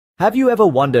Have you ever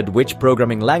wondered which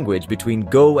programming language between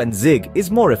Go and Zig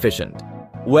is more efficient?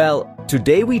 Well,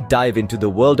 today we dive into the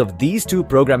world of these two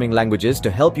programming languages to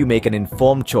help you make an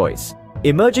informed choice.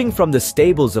 Emerging from the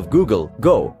stables of Google,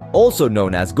 Go, also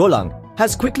known as Golang,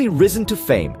 has quickly risen to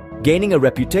fame, gaining a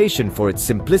reputation for its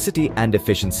simplicity and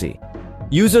efficiency.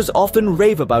 Users often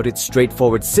rave about its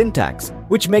straightforward syntax,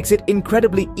 which makes it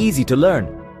incredibly easy to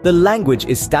learn. The language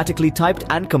is statically typed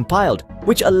and compiled,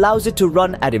 which allows it to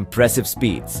run at impressive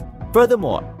speeds.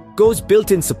 Furthermore, Go's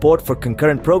built-in support for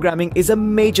concurrent programming is a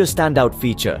major standout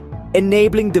feature,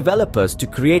 enabling developers to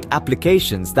create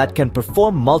applications that can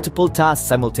perform multiple tasks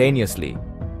simultaneously.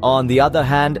 On the other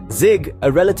hand, Zig,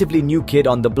 a relatively new kid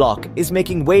on the block, is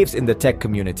making waves in the tech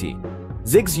community.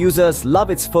 Zig's users love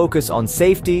its focus on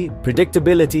safety,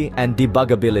 predictability, and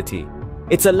debuggability.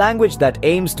 It's a language that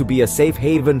aims to be a safe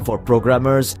haven for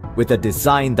programmers, with a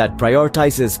design that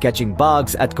prioritizes catching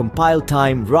bugs at compile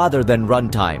time rather than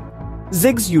runtime.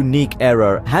 Zig's unique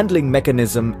error handling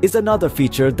mechanism is another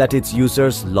feature that its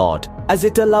users laud, as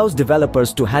it allows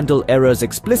developers to handle errors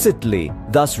explicitly,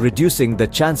 thus reducing the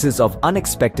chances of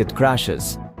unexpected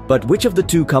crashes. But which of the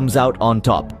two comes out on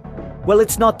top? Well,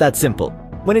 it's not that simple.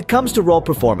 When it comes to raw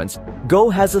performance, Go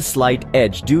has a slight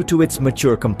edge due to its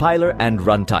mature compiler and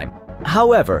runtime.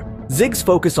 However, Zig's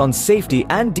focus on safety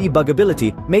and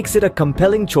debuggability makes it a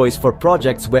compelling choice for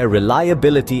projects where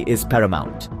reliability is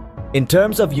paramount. In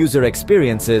terms of user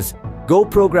experiences, Go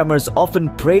programmers often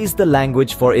praise the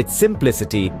language for its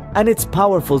simplicity and its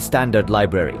powerful standard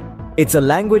library. It's a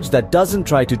language that doesn't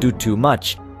try to do too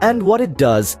much, and what it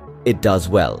does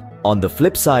well. On the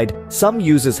flip side, some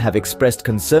users have expressed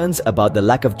concerns about the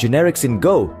lack of generics in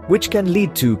Go, which can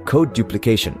lead to code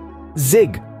duplication.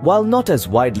 Zig, while not as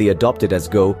widely adopted as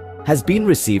Go, has been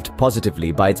received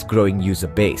positively by its growing user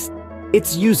base.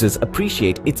 Its users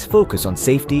appreciate its focus on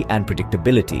safety and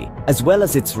predictability, as well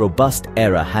as its robust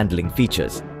error handling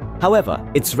features. However,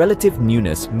 its relative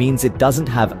newness means it doesn't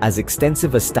have as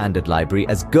extensive a standard library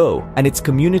as Go, and its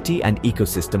community and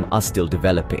ecosystem are still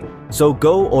developing. So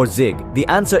Go or Zig? The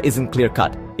answer isn't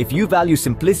clear-cut. If you value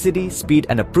simplicity, speed,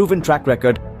 and a proven track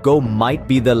record, Go might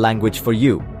be the language for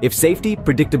you. If safety,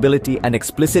 predictability, and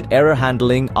explicit error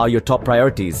handling are your top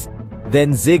priorities,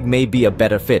 then Zig may be a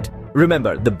better fit.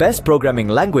 Remember, the best programming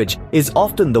language is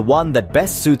often the one that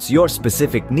best suits your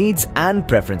specific needs and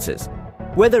preferences.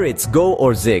 Whether it's Go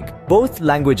or Zig, both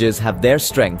languages have their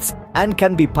strengths and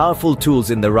can be powerful tools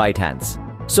in the right hands.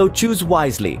 So choose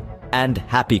wisely, and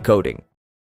happy coding!